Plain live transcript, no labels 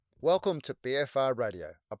Welcome to BFR Radio,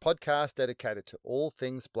 a podcast dedicated to all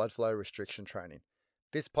things blood flow restriction training.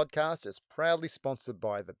 This podcast is proudly sponsored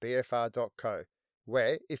by the BFR.co,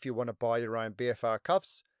 where if you want to buy your own BFR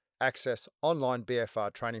cuffs, access online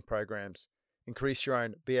BFR training programs, increase your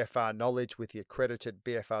own BFR knowledge with the accredited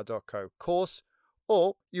BFR.co course,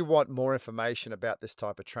 or you want more information about this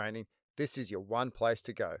type of training, this is your one place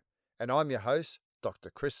to go. And I'm your host,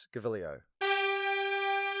 Dr. Chris Gavilio.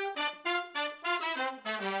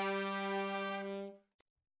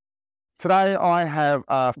 Today I have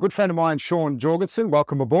a good friend of mine, Sean Jorgensen.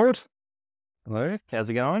 Welcome aboard. Hello,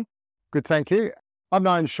 how's it going? Good, thank you. I've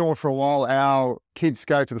known Sean for a while. Our kids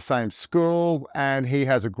go to the same school and he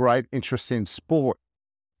has a great interest in sport.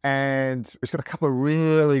 And he's got a couple of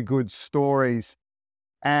really good stories.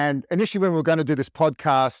 And initially when we were going to do this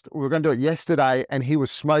podcast, we were going to do it yesterday and he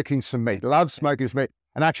was smoking some meat, loves smoking some meat,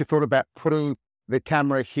 and I actually thought about putting the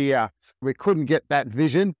camera here. We couldn't get that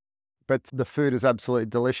vision, but the food is absolutely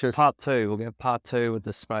delicious. Part two, we'll get part two with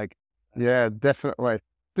the smoke. Yeah, definitely.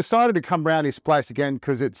 Decided to come round his place again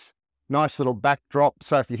because it's nice little backdrop.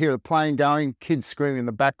 So if you hear the plane going, kids screaming in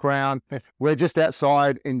the background, we're just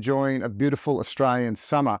outside enjoying a beautiful Australian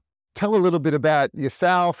summer. Tell a little bit about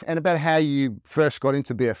yourself and about how you first got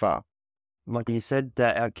into BFR. Like you said,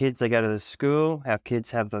 that our kids, they go to the school. Our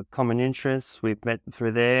kids have the common interests. We've met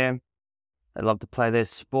through there. They love to play their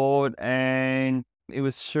sport. And it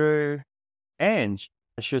was through Ange.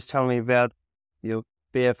 She was telling me about your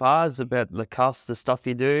BFRs, about the cuffs, the stuff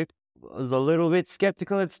you do. I was a little bit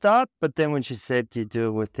skeptical at start, but then when she said you do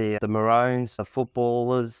it with the Maroons, the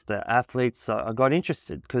footballers, the athletes, I got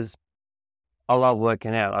interested because I love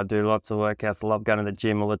working out. I do lots of workouts. I love going to the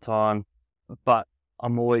gym all the time, but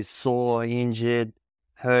I'm always sore, injured,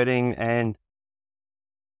 hurting, and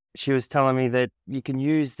she was telling me that you can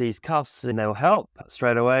use these cuffs and they'll help.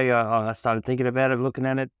 Straight away, I started thinking about it, looking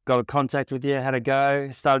at it, got in contact with you, had a go,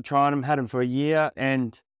 started trying them, had them for a year.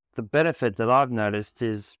 And the benefit that I've noticed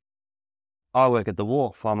is I work at the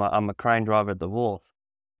wharf. I'm a crane driver at the wharf.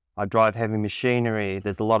 I drive heavy machinery.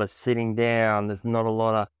 There's a lot of sitting down. There's not a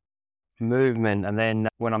lot of movement. And then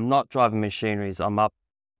when I'm not driving machineries, I'm up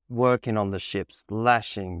working on the ships,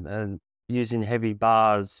 lashing and using heavy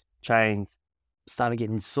bars, chains. Started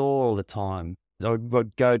getting sore all the time. I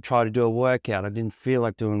would go try to do a workout. I didn't feel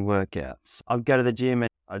like doing workouts. I'd go to the gym and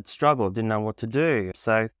I'd struggle, didn't know what to do.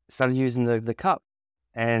 So I started using the cup.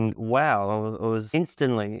 And wow, I was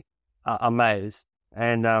instantly amazed.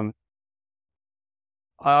 And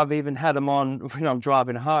I've even had them on when I'm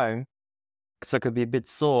driving home because I could be a bit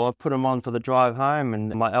sore. I put them on for the drive home and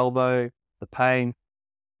my elbow, the pain,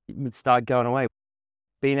 would start going away.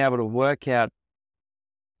 Being able to work out,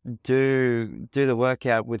 do the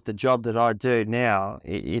workout with the job that I do now,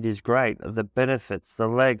 it is great. The benefits, the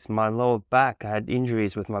legs, my lower back, I had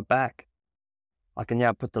injuries with my back. I can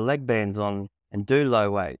now put the leg bands on and do low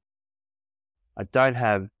weight. I don't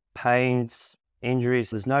have pains, injuries,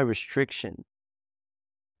 there's no restriction.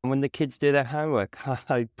 And when the kids do their homework,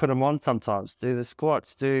 I put them on sometimes, do the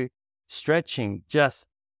squats, do stretching, just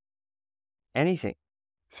anything.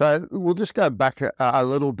 So we'll just go back a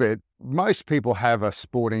little bit. Most people have a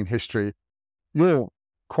sporting history. You're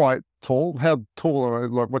quite tall. How tall are you?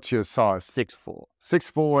 Like, what's your size? 6'4".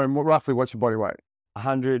 6'4", and roughly what's your body weight?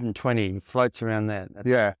 120, floats around that.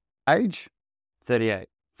 Yeah. Age? 38.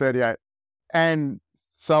 38. And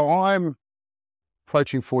so I'm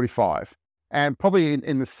approaching 45 and probably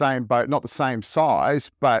in the same boat, not the same size,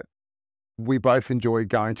 but we both enjoy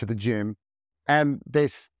going to the gym. And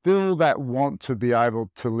there's still that want to be able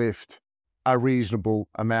to lift a reasonable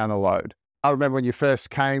amount of load. I remember when you first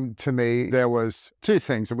came to me, there was two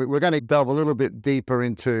things, and we're going to delve a little bit deeper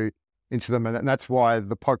into them, and that's why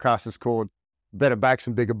the podcast is called Better Backs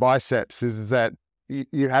and Bigger Biceps, is that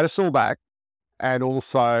you had a sore back, and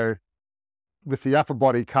also with the upper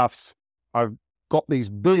body cuffs, I've got these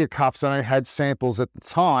bigger cuffs, and I had samples at the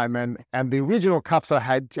time, and the original cuffs I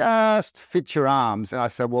had just fit your arms. And I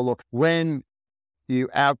said, well, look, when you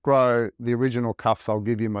outgrow the original cuffs, I'll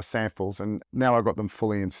give you my samples. And now I've got them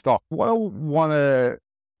fully in stock. What I want to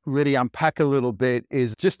really unpack a little bit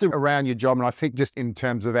is just around your job. And I think just in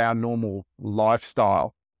terms of our normal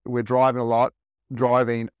lifestyle, we're driving a lot,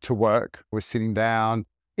 driving to work, we're sitting down.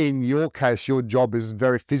 In your case, your job is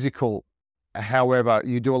very physical. However,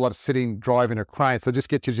 you do a lot of sitting, driving a crane. So just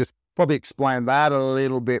get you just probably explain that a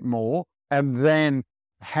little bit more. And then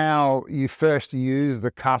how you first used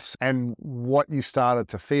the cuffs and what you started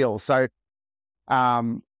to feel. So,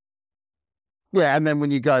 and then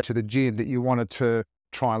when you go to the gym that you wanted to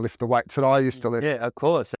try and lift the weights that I used to lift. Yeah, of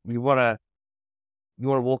course. You want to you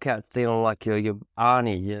want to walk out feeling like you're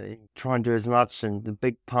Arnie. You try and do as much and the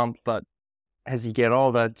big pump, but as you get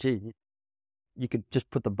older, gee, you could just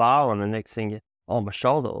put the bar on, the next thing on my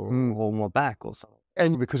shoulder or my back or something.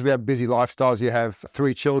 And because we have busy lifestyles, you have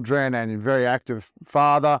 3 children and a very active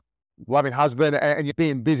father, loving husband, and you're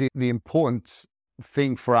being busy. The important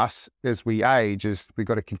thing for us as we age is we've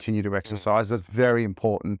got to continue to exercise. That's very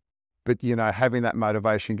important. But, having that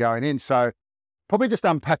motivation going in. So probably just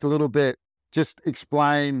unpack a little bit, just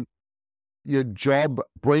explain your job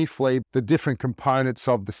briefly, the different components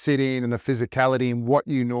of the sit-in and the physicality and what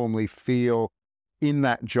you normally feel in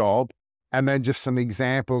that job. And then just some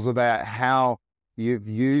examples about how you've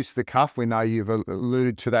used the cuff. We know you've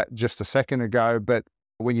alluded to that just a second ago, but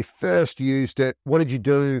when you first used it, what did you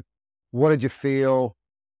do? What did you feel?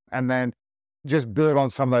 And then just build on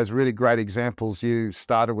some of those really great examples you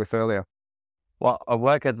started with earlier. Well, I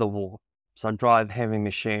work at the wharf, so I drive heavy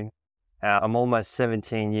machine. I'm almost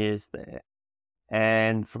 17 years there.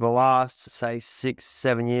 And for the last, say,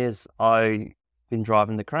 6-7 years, I've been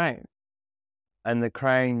driving the crane. And the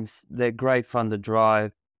cranes, they're great fun to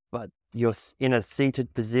drive, but you're in a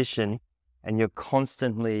seated position and you're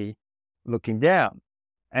constantly looking down.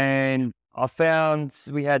 And I found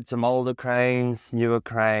we had some older cranes, newer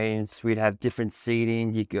cranes. We'd have different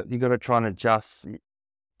seating. You got to try and adjust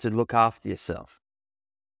to look after yourself.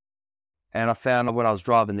 And I found when I was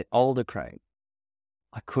driving the older crane,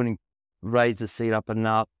 I couldn't raise the seat up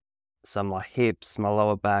enough. So my hips, my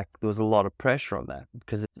lower back, there was a lot of pressure on that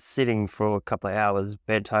because sitting for a couple of hours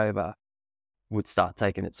bent over would start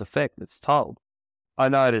taking its effect, its toll. I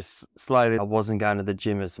noticed slowly I wasn't going to the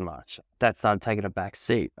gym as much. That started taking a back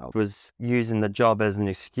seat. I was using the job as an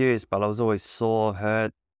excuse, but I was always sore,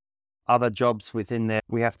 hurt. Other jobs within there,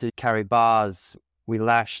 we have to carry bars. We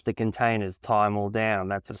lash the containers, tie them all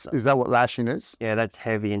down. Is that what lashing is? Yeah, that's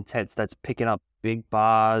heavy, intense. That's picking up big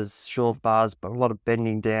bars, short bars, but a lot of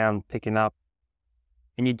bending down, picking up.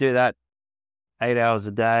 And you do that 8 hours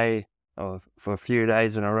a day or for a few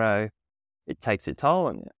days in a row, it takes a toll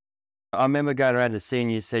on you. I remember going around to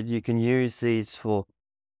seniors, said you can use these for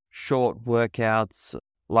short workouts,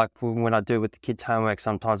 like when I do with the kids' homework,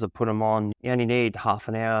 sometimes I put them on. You only need half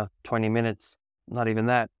an hour, 20 minutes, not even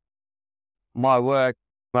that. My work,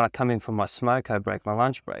 when I come in from my smoko break, my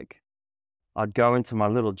lunch break, I'd go into my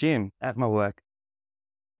little gym at my work.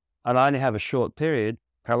 I'd only have a short period.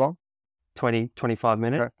 How long? 20, 25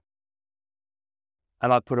 minutes. Okay.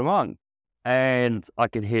 And I'd put them on. And I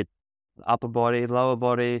could hit upper body, lower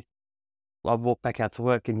body. I'd walk back out to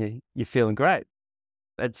work and you're feeling great.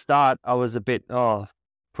 At start, I was a bit,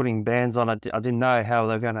 putting bands on. I didn't know how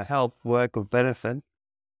they're going to help work or benefit.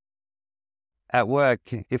 At work,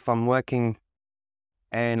 if I'm working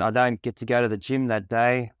and I don't get to go to the gym that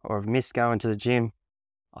day or I've missed going to the gym,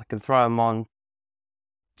 I can throw them on,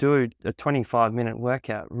 do a 25-minute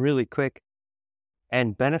workout really quick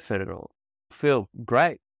and benefit it all. Feel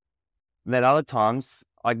great. Then other times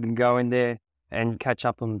I can go in there and catch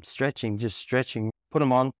up on stretching, just stretching, put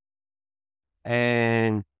them on.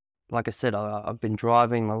 And like I said, I've been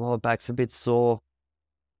driving, my lower back's a bit sore.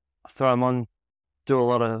 I throw them on, do a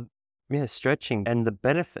lot of stretching, and the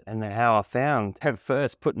benefit and how I found at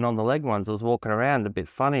first putting on the leg ones, I was walking around a bit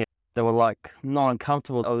funny. They were like not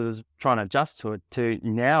uncomfortable. I was trying to adjust to it. To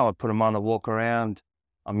now I put them on, I walk around.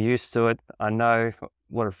 I'm used to it. I know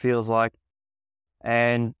what it feels like.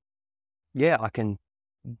 And yeah, I can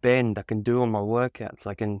bend, I can do all my workouts,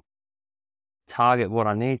 I can target what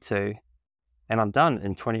I need to, and I'm done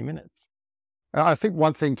in 20 minutes. I think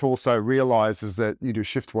one thing to also realize is that you do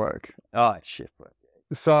shift work. Oh, shift work.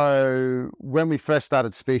 So when we first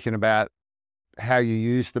started speaking about how you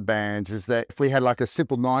use the bands, is that if we had like a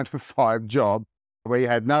simple 9-to-5 job where you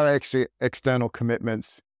had no extra external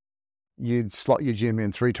commitments, you'd slot your gym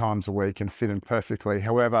in 3 times a week and fit in perfectly.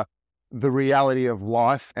 However, the reality of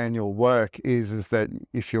life and your work is that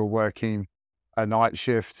if you're working a night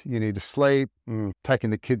shift, you need to sleep, taking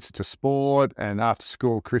the kids to sport and after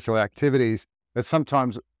school curricular activities, that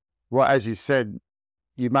sometimes, well, as you said,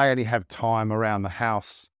 you may only have time around the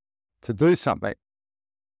house to do something.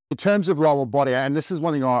 In terms of lower body, and this is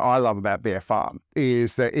one thing I love about BFR,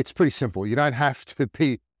 is that it's pretty simple. You don't have to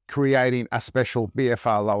be creating a special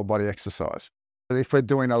BFR lower body exercise. If we're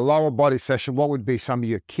doing a lower body session, what would be some of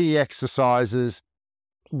your key exercises?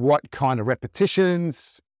 What kind of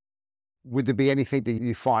repetitions? Would there be anything that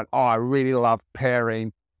you find, I really love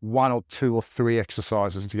pairing 1 or 2 or 3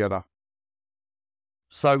 exercises together?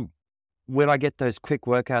 So when I get those quick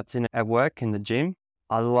workouts in at work in the gym,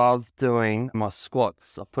 I love doing my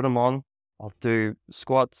squats. I put them on, I'll do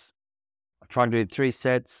squats. I try and do 3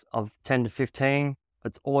 sets of 10 to 15.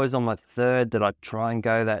 It's always on my third that I try and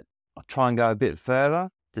go a bit further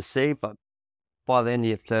to see, but by the end of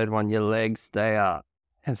your third one, your legs, they're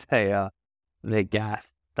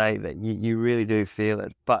gassed. You really do feel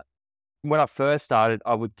it. But when I first started,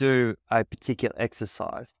 I would do a particular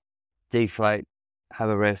exercise, deflate, have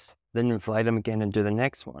a rest, then inflate them again and do the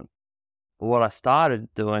next one. But what I started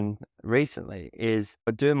doing recently is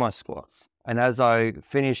I do my squats. And as I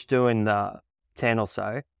finish doing the 10 or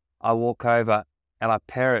so, I walk over and I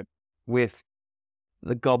pair it with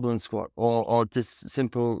the goblin squat or just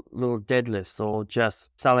simple little deadlifts or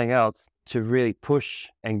just something else to really push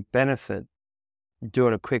and benefit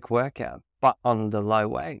doing a quick workout, but on the low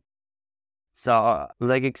weight. So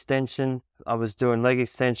leg extension, I was doing leg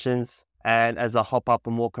extensions, and as I hop up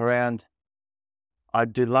and walk around, I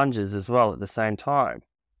do lunges as well at the same time.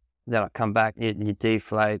 Then I come back, you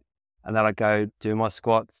deflate, and then I go do my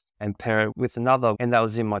squats and pair it with another, and that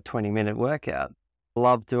was in my 20-minute workout. I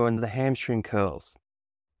love doing the hamstring curls.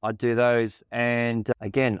 I do those, and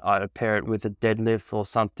again, I pair it with a deadlift or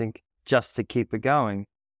something just to keep it going.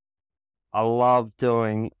 I love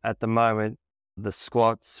doing, at the moment, the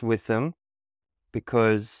squats with them,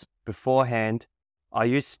 because beforehand, I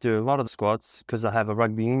used to do a lot of the squats because I have a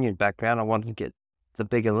rugby union background. I wanted to get the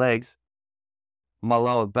bigger legs. My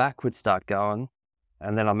lower back would start going,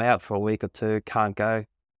 and then I'm out for a week or two, can't go.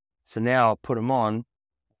 So now I'll put them on,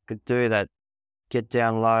 could do that, get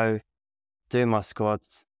down low, do my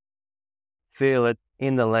squats, feel it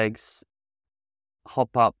in the legs,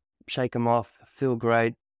 hop up, shake them off, feel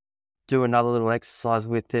great, do another little exercise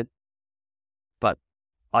with it. But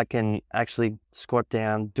I can actually squat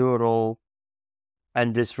down, do it all.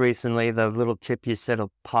 And just recently, the little tip you said of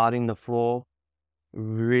parting the floor,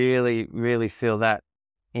 really, really feel that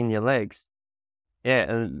in your legs.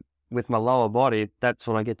 Yeah, and with my lower body, that's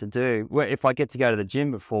what I get to do. If I get to go to the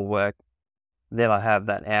gym before work, then I have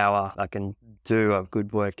that hour. I can do a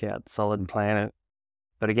good workout, solid plan it.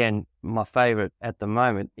 But again, my favorite at the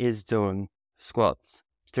moment is doing squats.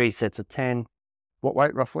 3 sets of 10. What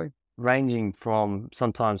weight roughly? Ranging from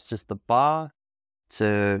sometimes just the bar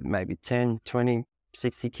to maybe 10, 20,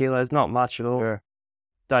 60 kilos. Not much at all. Yeah.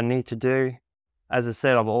 Don't need to do. As I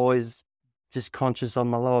said, I'm always just conscious on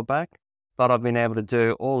my lower back, but I've been able to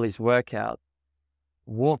do all these workouts,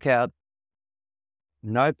 walk out,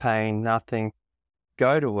 no pain, nothing,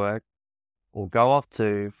 go to work or go off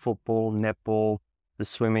to football, netball, the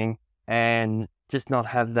swimming, and just not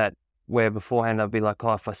have that where beforehand I'd be like,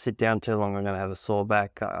 oh, if I sit down too long, I'm going to have a sore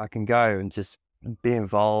back. I can go and just be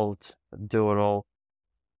involved, do it all.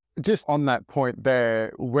 Just on that point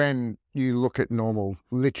there, when you look at normal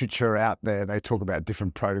literature out there, they talk about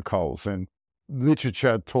different protocols, and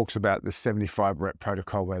literature talks about the 75 rep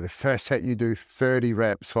protocol where the first set you do 30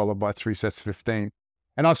 reps followed by 3 sets of 15.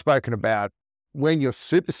 And I've spoken about when you're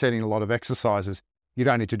supersetting a lot of exercises, you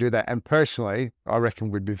don't need to do that. And personally, I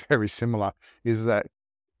reckon we'd be very similar, is that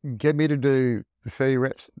get me to do the 30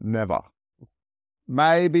 reps? Never.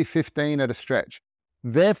 Maybe 15 at a stretch.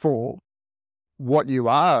 Therefore, what you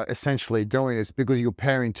are essentially doing is, because you're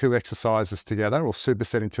pairing 2 exercises together or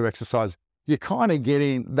supersetting 2 exercises, you're kind of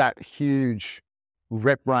getting that huge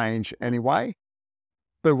rep range anyway.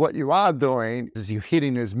 But what you are doing is you're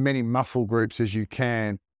hitting as many muscle groups as you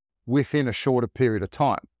can within a shorter period of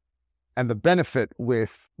time. And the benefit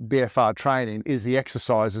with BFR training is the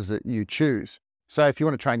exercises that you choose. So if you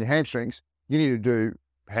want to train your hamstrings, you need to do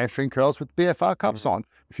hamstring curls with BFR cups on.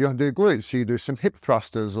 If you want to do glutes, you do some hip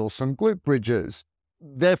thrusters or some glute bridges.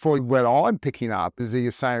 Therefore, what I'm picking up is that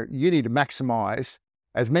you're saying you need to maximize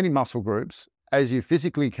as many muscle groups as you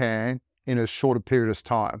physically can in a shorter period of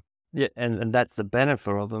time. Yeah, and that's the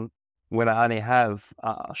benefit of them. When I only have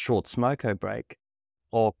a short smoko break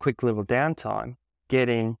or quick little downtime, get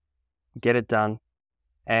in, get it done,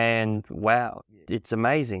 and wow, it's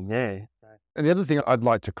amazing, yeah. And the other thing I'd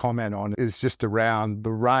like to comment on is just around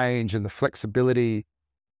the range and the flexibility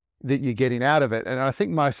that you're getting out of it. And I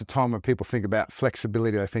think most of the time when people think about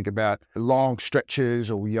flexibility, they think about long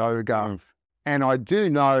stretches or yoga. And I do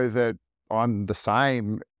know that I'm the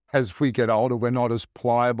same. As we get older, we're not as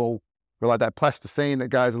pliable. We're like that plasticine that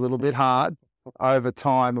goes a little bit hard over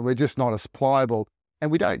time, and we're just not as pliable.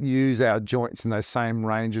 And we don't use our joints in those same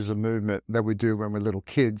ranges of movement that we do when we're little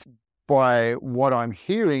kids. By what I'm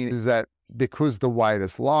hearing is that because the weight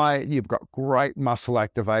is light, you've got great muscle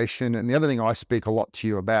activation. And the other thing I speak a lot to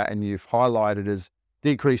you about, and you've highlighted, is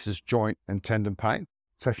decreases joint and tendon pain.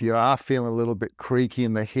 So if you are feeling a little bit creaky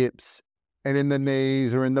in the hips and in the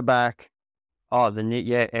knees or in the back. Oh, the knee,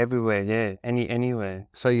 yeah, everywhere, yeah, anywhere.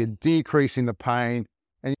 So you're decreasing the pain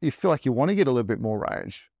and you feel like you want to get a little bit more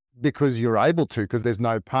range because you're able to, because there's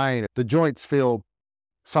no pain. The joints feel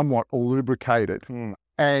somewhat lubricated,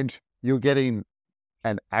 and you're getting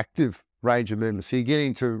an active range of movement. So you're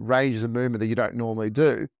getting to ranges of movement that you don't normally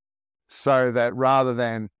do, so that rather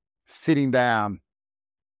than sitting down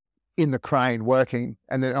in the crane working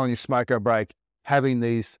and then on your smoker break, having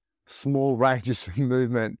these small ranges of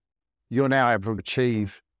movement, you're now able to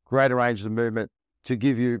achieve greater ranges of movement to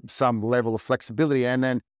give you some level of flexibility. And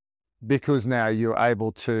then because now you're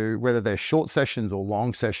able to, whether they're short sessions or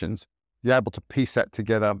long sessions, you're able to piece that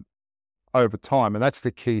together over time. And that's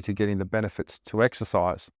the key to getting the benefits to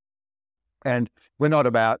exercise. And we're not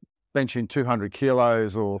about benching 200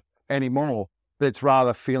 kilos or any more, but it's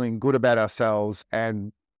rather feeling good about ourselves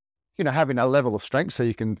and, you know, having a level of strength so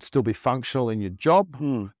you can still be functional in your job.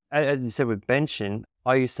 As you said with benching,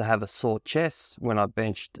 I used to have a sore chest when I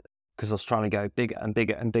benched because I was trying to go bigger and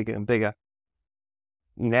bigger and bigger and bigger.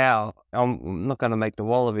 Now, I'm not going to make the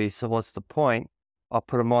wallabies, so what's the point? I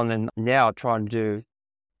put them on and now I try and do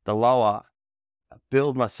the lower,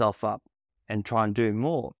 build myself up and try and do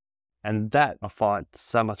more. And that I find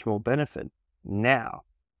so much more benefit now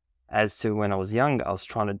as to when I was younger. I was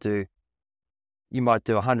trying to do, you might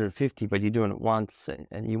do 150, but you're doing it once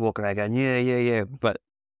and you walk around going, yeah. But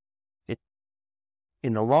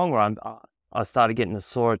in the long run, I started getting a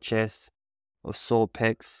sore chest or sore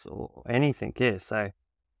pecs or anything. Yeah. So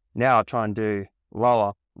now I try and do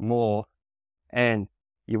lower, more, and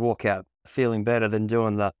you walk out feeling better than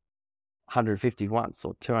doing the 150 once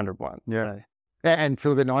or 200 once. Yeah. So. And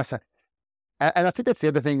feel a bit nicer. And I think that's the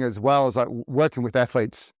other thing as well, is like working with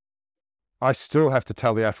athletes. I still have to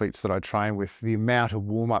tell the athletes that I train with the amount of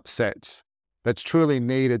warm-up sets that's truly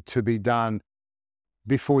needed to be done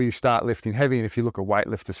before you start lifting heavy. And if you look at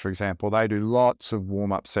weightlifters, for example, they do lots of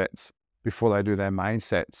warm-up sets before they do their main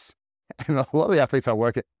sets. And a lot of the athletes I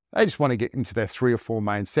work at, they just want to get into their 3 or 4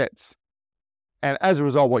 main sets. And as a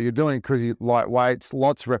result, what you're doing, because you light weights,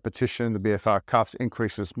 lots of repetition, the BFR cuffs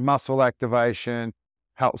increases muscle activation,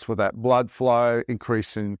 helps with that blood flow,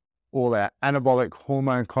 increasing all our anabolic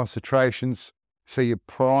hormone concentrations. So you're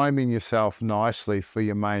priming yourself nicely for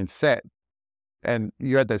your main set. And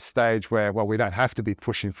you're at that stage where, well, we don't have to be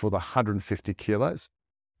pushing for the 150 kilos.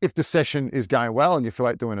 If the session is going well and you feel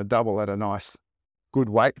like doing a double at a nice, good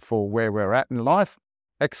weight for where we're at in life,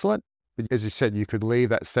 excellent. But as you said, you could leave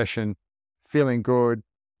that session feeling good,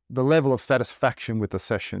 the level of satisfaction with the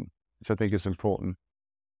session, which I think is important.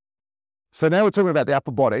 So now we're talking about the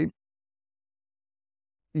upper body.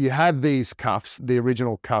 You have these cuffs, the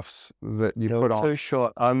original cuffs that you put on. Too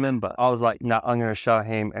short. I remember. I was like, no, I'm going to show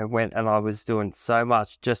him, and went, and I was doing so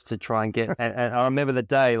much just to try and get. and I remember the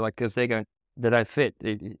day, like, because they're going, they don't fit.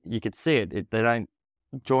 You could see it. They don't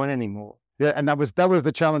join anymore. Yeah, and that was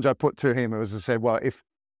the challenge I put to him. It was to say, well, if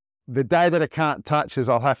the day that it can't touch is,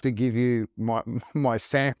 I'll have to give you my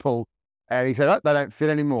sample. And he said, oh, they don't fit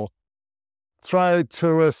anymore. Throw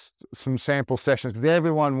to us some sample sessions, because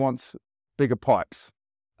everyone wants bigger pipes.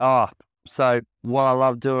 So what I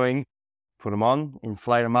love doing, put them on,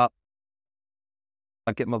 inflate them up.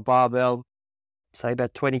 I get my barbell, say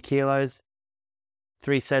about 20 kilos,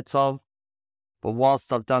 3 sets of. But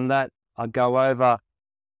whilst I've done that, I go over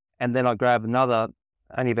and then I grab another,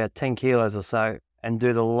 only about 10 kilos or so, and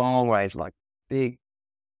do the long range, like big.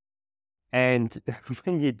 And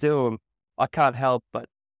when you do them, I can't help but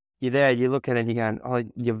you're there, you look at it and you're going, oh,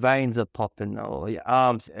 your veins are popping, or your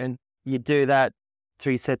arms. And you do that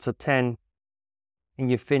 3 sets of 10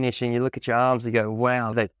 and you finish and you look at your arms and you go,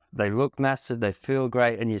 wow, they look massive, they feel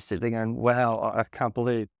great. And you sit there going, wow, I can't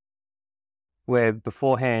believe. Where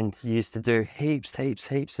beforehand you used to do heaps.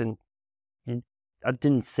 And I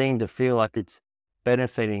didn't seem to feel like it's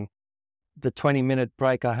benefiting. The 20-minute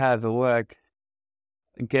break I have at work,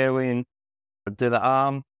 go in, do the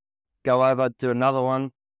arm, go over, do another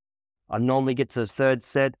one. I normally get to the 3rd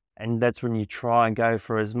set, and that's when you try and go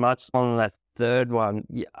for as much. On that 3rd one,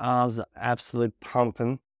 your arms are absolute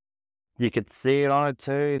pumping. You could see it on it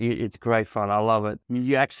too. It's great fun. I love it.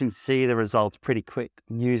 You actually see the results pretty quick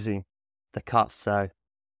using the cuffs. So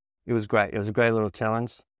it was great. It was a great little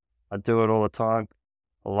challenge. I do it all the time.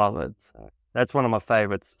 I love it. So that's one of my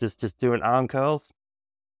favorites. Just doing arm curls.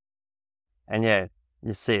 And yeah,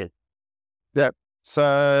 you see it. Yep.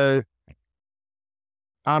 So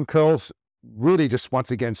arm curls, really just,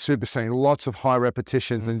 once again, supersetting lots of high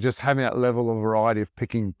repetitions and just having that level of variety of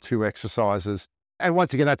picking 2 exercises. And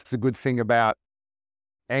once again, that's the good thing about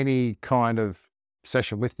any kind of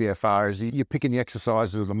session with BFR, is you're picking the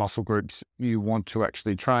exercises or the muscle groups you want to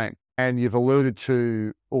actually train. And you've alluded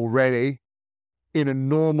to already, in a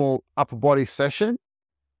normal upper body session,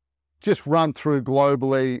 just run through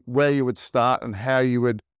globally where you would start and how you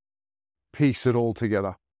would piece it all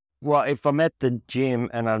together. Well, if I'm at the gym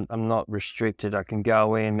and I'm not restricted, I can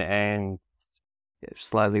go in and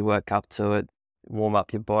slowly work up to it, warm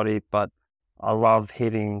up your body. But I love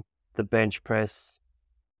hitting the bench press,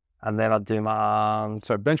 and then I do my arms.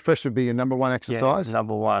 So bench press would be your number one exercise? Yeah,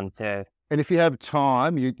 number one, yeah. And if you have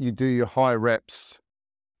time, you do your high reps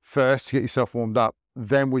first to get yourself warmed up.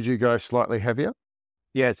 Then would you go slightly heavier?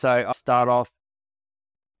 Yeah, so I start off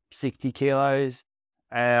 60 kilos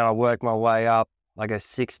and I work my way up. I go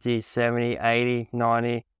 60, 70, 80,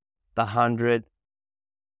 90, the 100.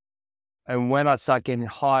 And when I start getting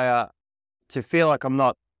higher, to feel like I'm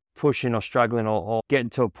not pushing or struggling or getting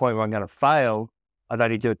to a point where I'm going to fail, I'd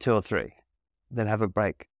only do 2 or 3, then have a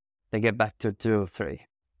break, then get back to 2 or 3,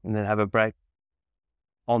 and then have a break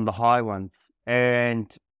on the high ones.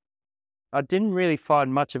 And I didn't really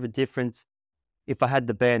find much of a difference if I had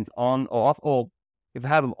the bands on or off, or if I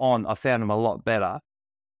had them on, I found them a lot better.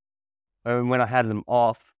 And when I had them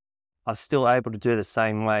off, I was still able to do the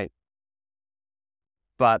same weight,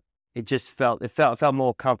 but it felt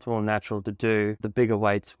more comfortable and natural to do the bigger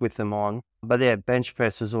weights with them on. But yeah, bench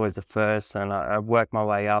press was always the first, and I worked my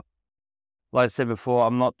way up. Like I said before,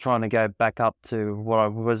 I'm not trying to go back up to what I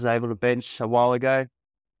was able to bench a while ago,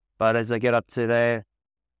 but as I get up to there,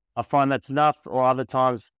 I find that's enough. Or other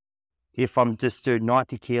times, if I'm just doing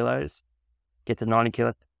 90 kilos, get to 90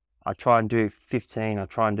 kilos, I try and do 15. I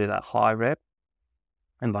try and do that high rep.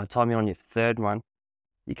 And by the time you're on your third one,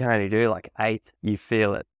 you can only do like 8. You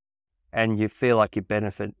feel it. And you feel like you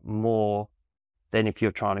benefit more than if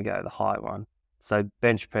you're trying to go the high one. So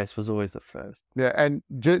bench press was always the first. Yeah, and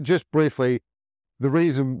just briefly, the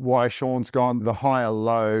reason why Sean's gone the higher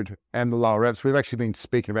load and the lower reps, we've actually been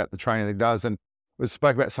speaking about the training that he does, and we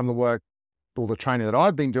spoke about some of the work or the training that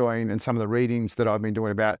I've been doing and some of the readings that I've been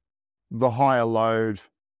doing about the higher load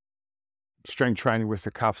strength training with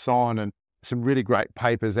the cuffs on, and some really great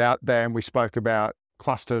papers out there. And we spoke about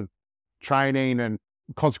cluster training, and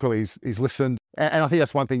consequently he's listened. And I think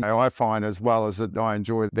that's one thing I find as well, is that I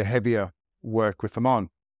enjoy the heavier work with them on.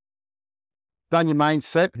 Done your main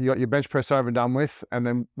set, you got your bench press over and done with, and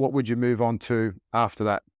then what would you move on to after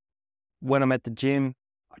that? When I'm at the gym,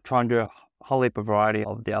 I try and do a whole heap of variety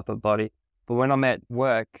of the upper body. But when I'm at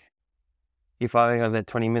work, if I only have that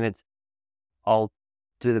 20 minutes, I'll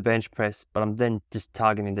do the bench press, but I'm then just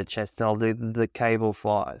targeting the chest, and I'll do the cable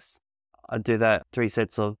flies. I do that 3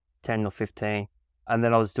 sets of 10 or 15. And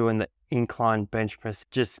then I was doing the incline bench press,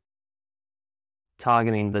 just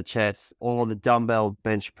targeting the chest, or the dumbbell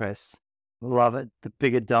bench press. Love it. The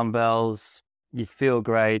bigger dumbbells, you feel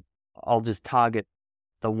great. I'll just target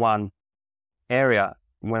the one area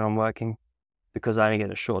when I'm working, because I only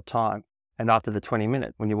get a short time. And after the 20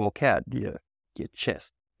 minutes, when you walk out, your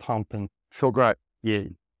chest pumping. Feel great. Yeah.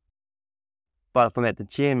 But if I'm at the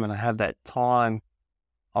gym and I have that time,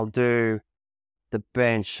 I'll do the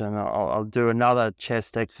bench and I'll do another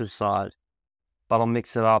chest exercise, but I'll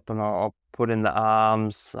mix it up and I'll put in the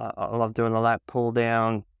arms. I love doing the lat pull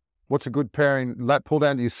down. What's a good pairing? Lat pull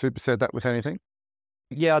down, do you superset that with anything?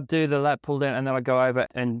 Yeah, I do the lat pull down, and then I go over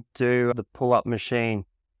and do the pull up machine,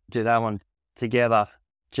 do that one together,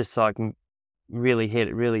 just so I can really hit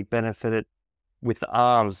it, really benefit it. With the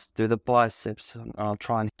arms, do the biceps, and I'll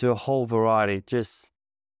try and do a whole variety, just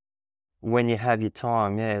when you have your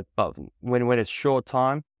time, yeah. But when it's short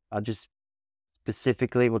time, I just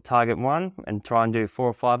specifically will target one and try and do 4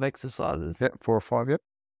 or 5 exercises. Yep, 4 or 5, yep.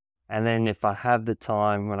 And then if I have the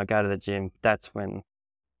time when I go to the gym, that's when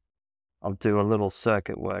I'll do a little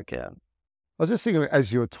circuit workout. I was just thinking,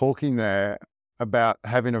 as you were talking there, about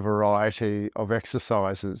having a variety of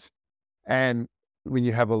exercises. And when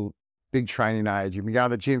you have a big training age, you've been going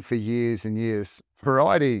to the gym for years and years,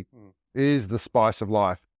 variety is the spice of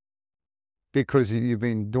life, because you've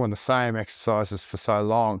been doing the same exercises for so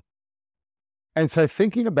long. And so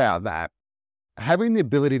thinking about that, having the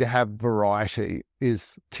ability to have variety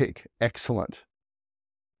is excellent.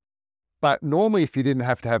 But normally, if you didn't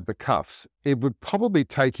have to have the cuffs, it would probably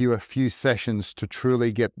take you a few sessions to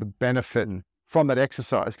truly get the benefit from that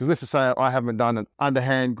exercise. Because let's just say I haven't done an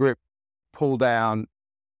underhand grip pull down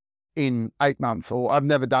in 8 months, or I've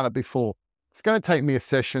never done it before. It's going to take me a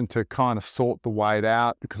session to kind of sort the weight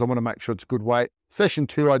out, because I want to make sure it's good weight. Session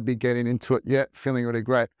 2, I'd be getting into it, feeling really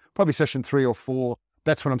great. Probably session 3 or 4,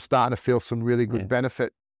 that's when I'm starting to feel some really good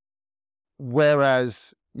benefit.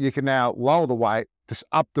 Whereas you can now lower the weight, just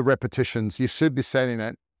up the repetitions, you're supersetting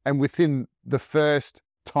it, and within the first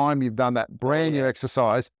time you've done that brand new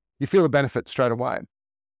exercise, you feel the benefit straight away.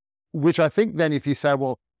 Which I think then, if you say,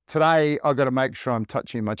 well, today I've got to make sure I'm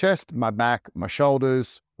touching my chest, my back, my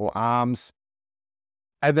shoulders or arms,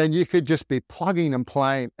 And then you could just be plugging and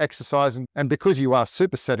playing, exercising. And because you are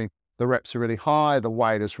supersetting, the reps are really high, the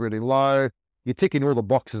weight is really low. You're ticking all the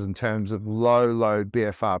boxes in terms of low load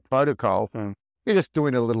BFR protocol. You're just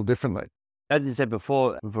doing it a little differently. As you said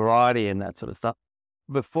before, variety and that sort of stuff.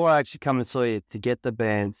 Before I actually come and saw you to get the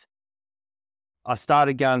bands, I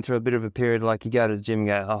started going through a bit of a period like you go to the gym and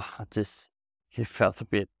go, it felt a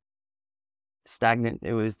bit stagnant.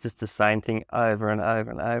 It was just the same thing over and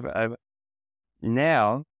over and over.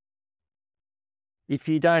 Now, if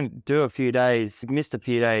you don't do a few days, missed a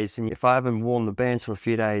few days, and if I haven't worn the bands for a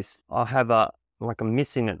few days, I'll have I'm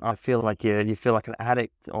missing it. I feel like you feel like an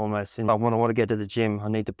addict almost. And I want to get to the gym. I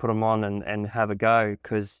need to put them on and have a go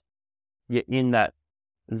because you're in that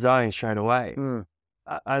zone straight away.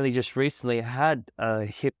 I only just recently had a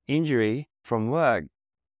hip injury from work.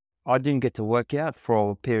 I didn't get to work out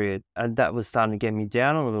for a period, and that was starting to get me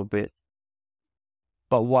down a little bit.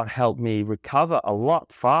 But what helped me recover a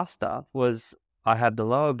lot faster was I had the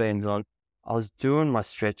lower bands on. I was doing my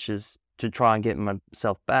stretches to try and get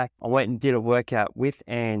myself back. I went and did a workout with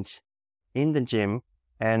Ange in the gym,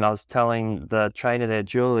 and I was telling the trainer there,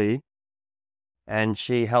 Julie, and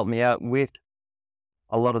she helped me out with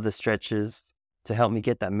a lot of the stretches to help me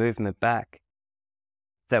get that movement back.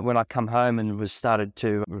 That when I come home and was started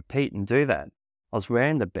to repeat and do that, I was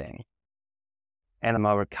wearing the band, and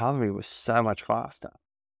my recovery was so much faster.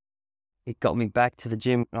 It got me back to the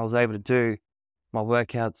gym, and I was able to do my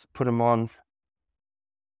workouts, put them on.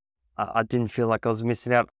 I didn't feel like I was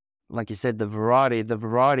missing out. Like you said, the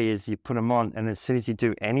variety is you put them on, and as soon as you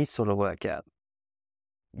do any sort of workout,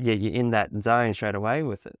 you're in that zone straight away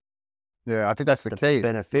with it. Yeah, I think that's the key.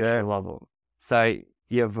 Beneficial level. So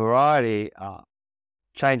your variety,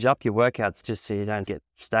 change up your workouts just so you don't get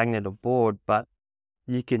stagnant or bored, but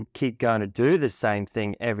you can keep going to do the same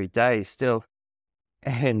thing every day still,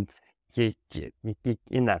 and you're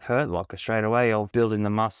in that hurt locker straight away, or building the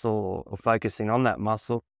muscle or focusing on that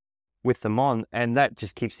muscle with them on, and that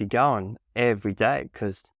just keeps you going every day,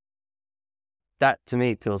 because that to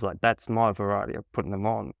me feels like that's my variety of putting them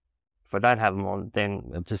on. If I don't have them on,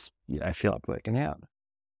 then I'll just feel like working out.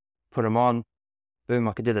 Put them on, boom,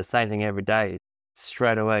 I could do the same thing every day.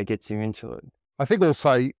 Straight away gets you into it. I think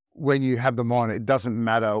also when you have them on, it doesn't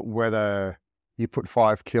matter whether you put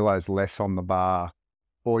 5 kilos less on the bar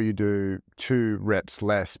or you do 2 reps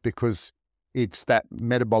less, because it's that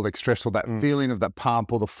metabolic stress or that feeling of that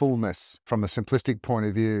pump or the fullness from a simplistic point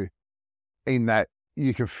of view, in that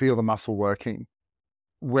you can feel the muscle working.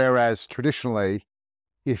 Whereas traditionally,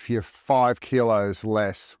 if you're 5 kilos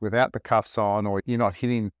less without the cuffs on, or you're not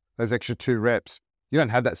hitting those extra 2 reps, you don't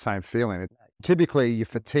have that same feeling. Typically, you're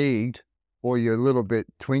fatigued or you're a little bit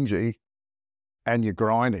twingy and you're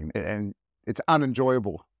grinding, and it's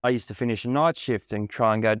unenjoyable. I used to finish a night shift and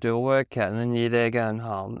try and go do a workout, and then you're there going,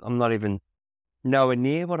 oh, I'm not even nowhere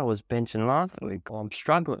near what I was benching last week. I'm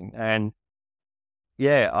struggling. And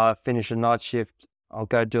I finish a night shift, I'll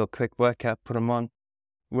go do a quick workout, put them on.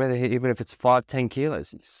 Even if it's 5-10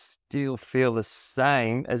 kilos, you still feel the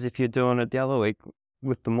same as if you're doing it the other week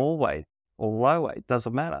with the more weight or low weight.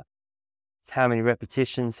 Doesn't matter. It's how many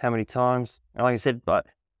repetitions, how many times. And like I said, but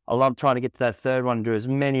I love trying to get to that third one, do as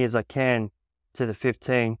many as I can to the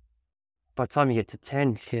 15. By the time you get to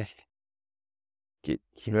 10, you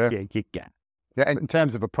get. Yeah, and in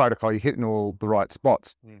terms of a protocol, you're hitting all the right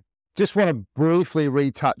spots. Just want to briefly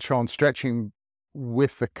retouch on stretching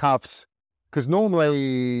with the cuffs, because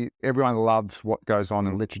normally everyone loves what goes on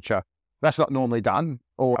in literature. That's not normally done,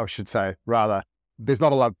 or I should say, rather, there's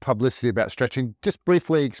not a lot of publicity about stretching. Just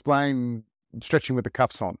briefly explain stretching with the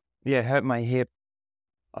cuffs on. Yeah, hurt my hip.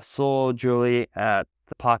 I saw Julie at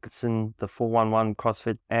the Parkinson, the 411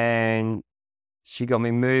 CrossFit, and she got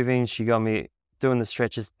me moving. She got me doing the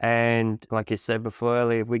stretches. And like you said before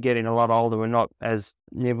earlier, we're getting a lot older. We're not as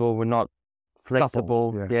nimble. We're not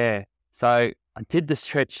flexible. Supple, yeah. So I did the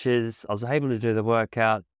stretches. I was able to do the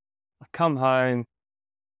workout. I come home.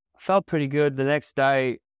 I felt pretty good. The next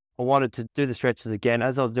day, I wanted to do the stretches again.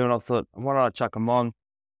 As I was doing, I thought, why don't I chuck them on?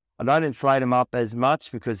 I don't inflate them up as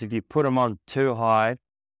much, because if you put them on too high,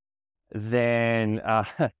 then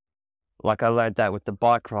like I learned that with the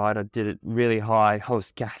bike ride, I did it really high. I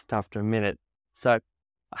was gassed after a minute. So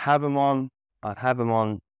I'd have them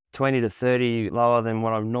on 20 to 30 lower than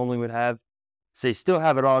what I normally would have. So you still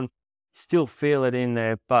have it on, still feel it in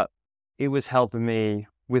there, but it was helping me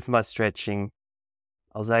with my stretching.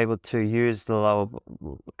 I was able to use the lower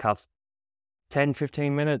cuffs 10,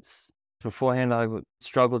 15 minutes. Beforehand, I would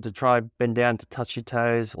struggle to try bend down to touch your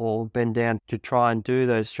toes or bend down to try and do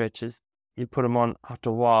those stretches. You put them on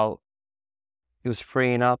after a while, it was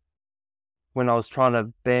freeing up. When I was trying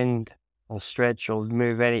to bend or stretch or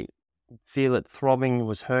move any, feel it throbbing,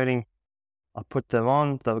 was hurting, I put them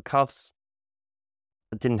on, the cuffs.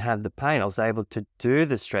 I didn't have the pain. I was able to do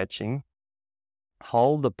the stretching,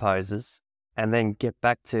 hold the poses, and then get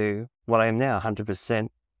back to what I am now, 100%,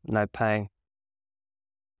 no pain.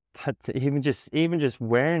 But even just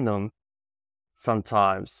wearing them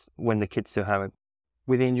sometimes when the kids still have it,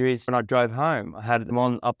 with injuries, when I drove home, I had them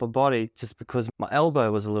on upper body just because my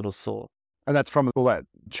elbow was a little sore. And that's from all that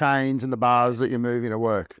chains and the bars that you're moving to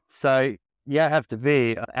work. So you have to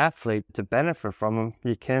be an athlete to benefit from them.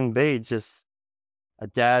 You can be just a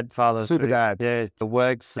dad, father. Super dad. Yeah, that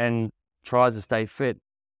works and tries to stay fit.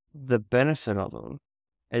 The benefit of them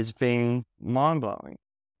has been mind-blowing.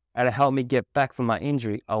 And it helped me get back from my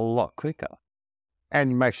injury a lot quicker.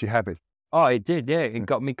 And makes you happy. Oh, it did, yeah. It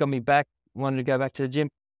got me back, wanted to go back to the gym.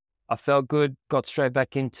 I felt good, got straight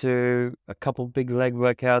back into a couple big leg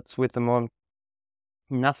workouts with them on.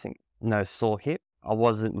 Nothing, no sore hip. I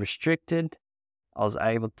wasn't restricted. I was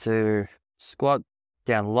able to squat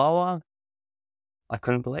down lower. I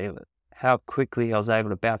couldn't believe it, how quickly I was able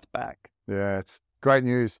to bounce back. Yeah, it's great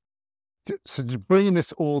news. So just bringing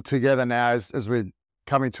this all together now as we're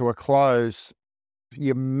coming to a close,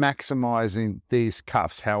 you're maximizing these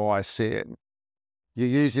cuffs, how I see it. You're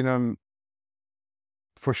using them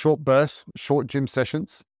for short bursts, short gym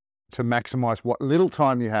sessions to maximize what little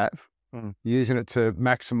time you have. You're using it to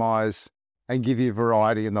maximize and give you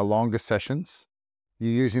variety in the longer sessions.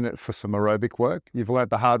 You're using it for some aerobic work. You've learned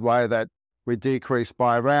the hard way that we decrease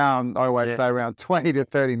by around, I always say around 20 to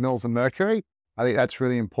 30 mils of mercury. I think that's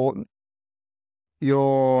really important.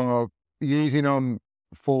 You're using them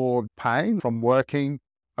for pain from working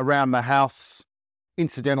around the house,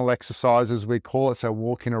 incidental exercises, we call it, so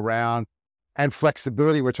walking around, and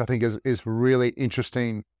flexibility, which I think is really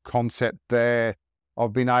interesting concept there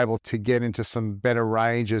of being able to get into some better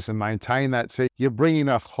ranges and maintain that. So you're bringing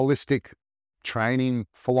a holistic training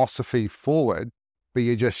philosophy forward, but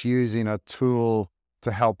you're just using a tool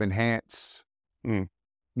to help enhance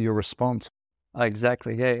your response.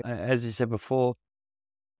 Exactly, yeah. As you said before,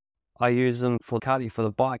 I use them for cardio for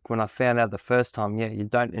the bike. When I found out the first time, you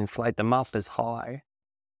don't inflate them up as high.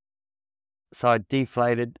 So I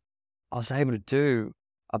deflated. I was able to do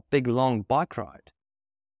a big, long bike ride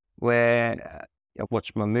where I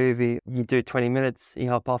watch my movie. You do 20 minutes, you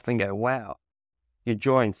hop off and go, wow. Your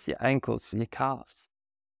joints, your ankles, your calves,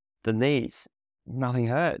 the knees, nothing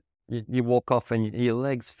hurt. You walk off and your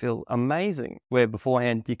legs feel amazing. Where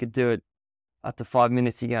beforehand you could do it after 5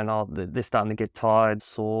 minutes, you're going, oh, they're starting to get tired,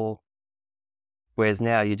 sore. Whereas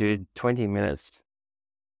now you do 20 minutes,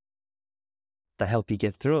 they help you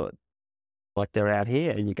get through it. Like they're out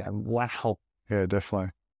here and you go, wow. Yeah,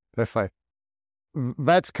 definitely.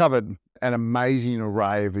 That's covered an amazing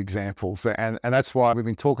array of examples. And that's why we've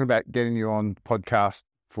been talking about getting you on podcast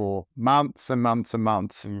for months and months and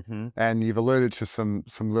months. Mm-hmm. And you've alluded to some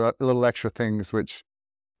little extra things which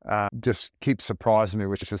just keep surprising me,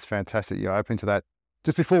 which is just fantastic. You're open to that.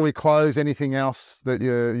 Just before we close, anything else that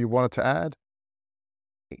you wanted to add?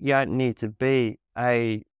 You don't need to be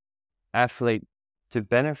a athlete to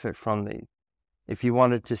benefit from these. If you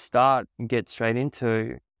wanted to start and get straight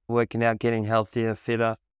into working out, getting healthier,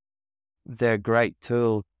 fitter, they're a great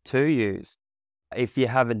tool to use. If you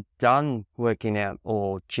haven't done working out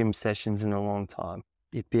or gym sessions in a long time,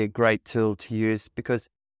 it'd be a great tool to use, because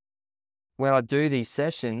when I do these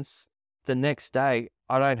sessions, the next day,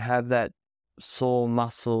 I don't have that sore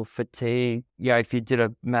muscle fatigue. If you did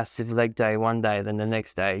a massive leg day one day, then the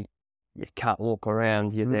next day you can't walk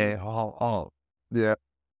around, you're there, Yeah.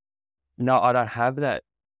 No, I don't have that.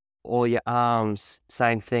 Or your arms,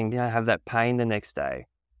 same thing, you don't have that pain the next day.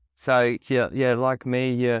 So like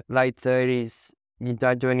me, you're late 30s, you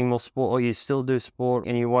don't do any more sport, or you still do sport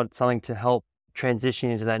and you want something to help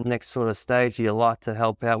transition into that next sort of stage of your life, to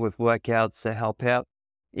help out with workouts, to help out,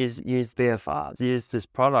 is use BFRs, use this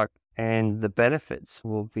product, and the benefits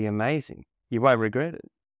will be amazing. You won't regret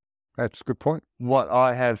it. That's a good point. What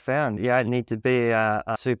I have found, you don't need to be a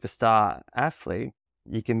superstar athlete.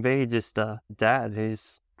 You can be just a dad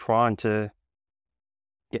who's trying to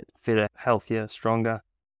get fitter, healthier, stronger.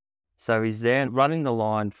 So he's there running the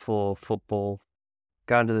line for football,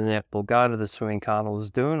 going to the netball, going to the swimming carnivals,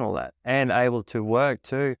 doing all that, and able to work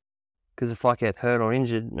too. Because if I get hurt or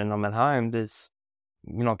injured and I'm at home, you're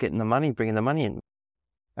not getting the money, bringing the money in.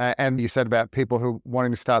 And you said about people who are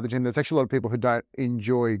wanting to start the gym. There's actually a lot of people who don't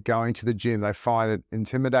enjoy going to the gym. They find it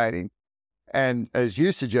intimidating. And as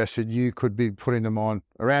you suggested, you could be putting them on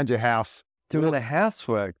around your house. Doing the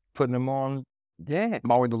housework, putting them on,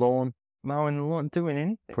 Mowing the lawn, doing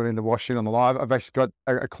anything. putting the washing on the live. I've actually got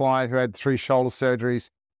a client who had 3 shoulder surgeries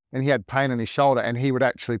and he had pain in his shoulder, and he would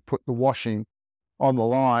actually put the washing on the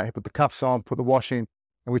line, he put the cuffs on, put the washing,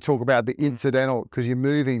 and we talk about the incidental, because you're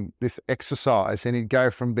moving this exercise, and he'd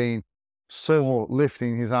go from being sore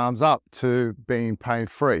lifting his arms up to being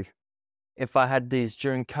pain-free. If I had these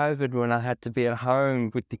during COVID when I had to be at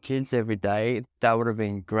home with the kids every day, that would have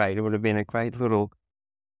been great. It would have been a great little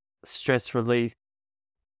stress relief.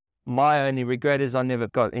 My only regret is I never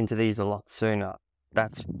got into these a lot sooner.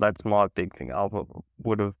 That's my big thing. I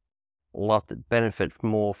would have loved to benefit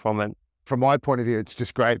more from it. From my point of view, it's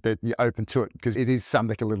just great that you're open to it, because it is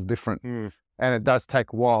something a little different. And it does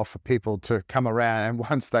take a while for people to come around. And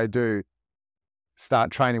once they do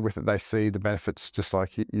start training with it, they see the benefits just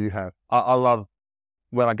like you have. I love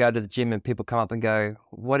when I go to the gym and people come up and go,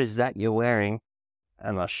 "What is that you're wearing?"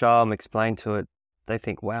 And I show them, explain to it. They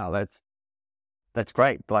think, "Wow, that's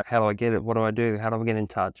great. Like, how do I get it? What do I do? How do I get in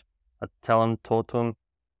touch?" I tell them, talk to them.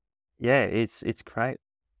 Yeah, it's great.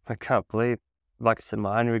 I can't believe, like I said,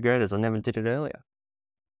 my only regret is I never did it earlier.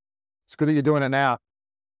 It's good that you're doing it now.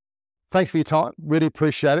 Thanks for your time. Really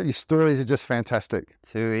appreciate it. Your stories are just fantastic.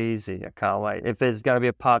 Too easy. I can't wait. If there's going to be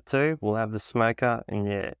a part 2, we'll have the smoker, and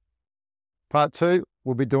yeah. Part 2,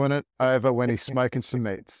 we'll be doing it over when he's smoking some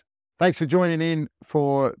meats. Thanks for joining in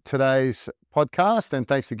for today's podcast, and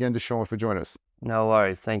thanks again to Sean for joining us. No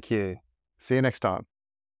worries. Thank you. See you next time.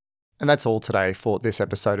 And that's all today for this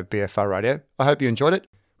episode of BFR Radio. I hope you enjoyed it.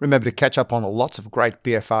 Remember to catch up on lots of great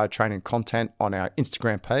BFR training content on our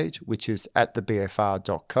Instagram page, which is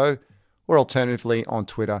 @thebfr.co, or alternatively on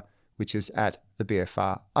Twitter, which is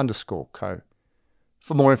 @thebfr_co.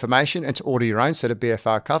 For more information and to order your own set of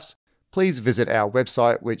BFR cuffs, please visit our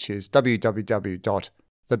website, which is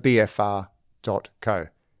www.thebfr.co.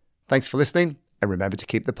 Thanks for listening, and remember to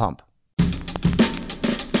keep the pump.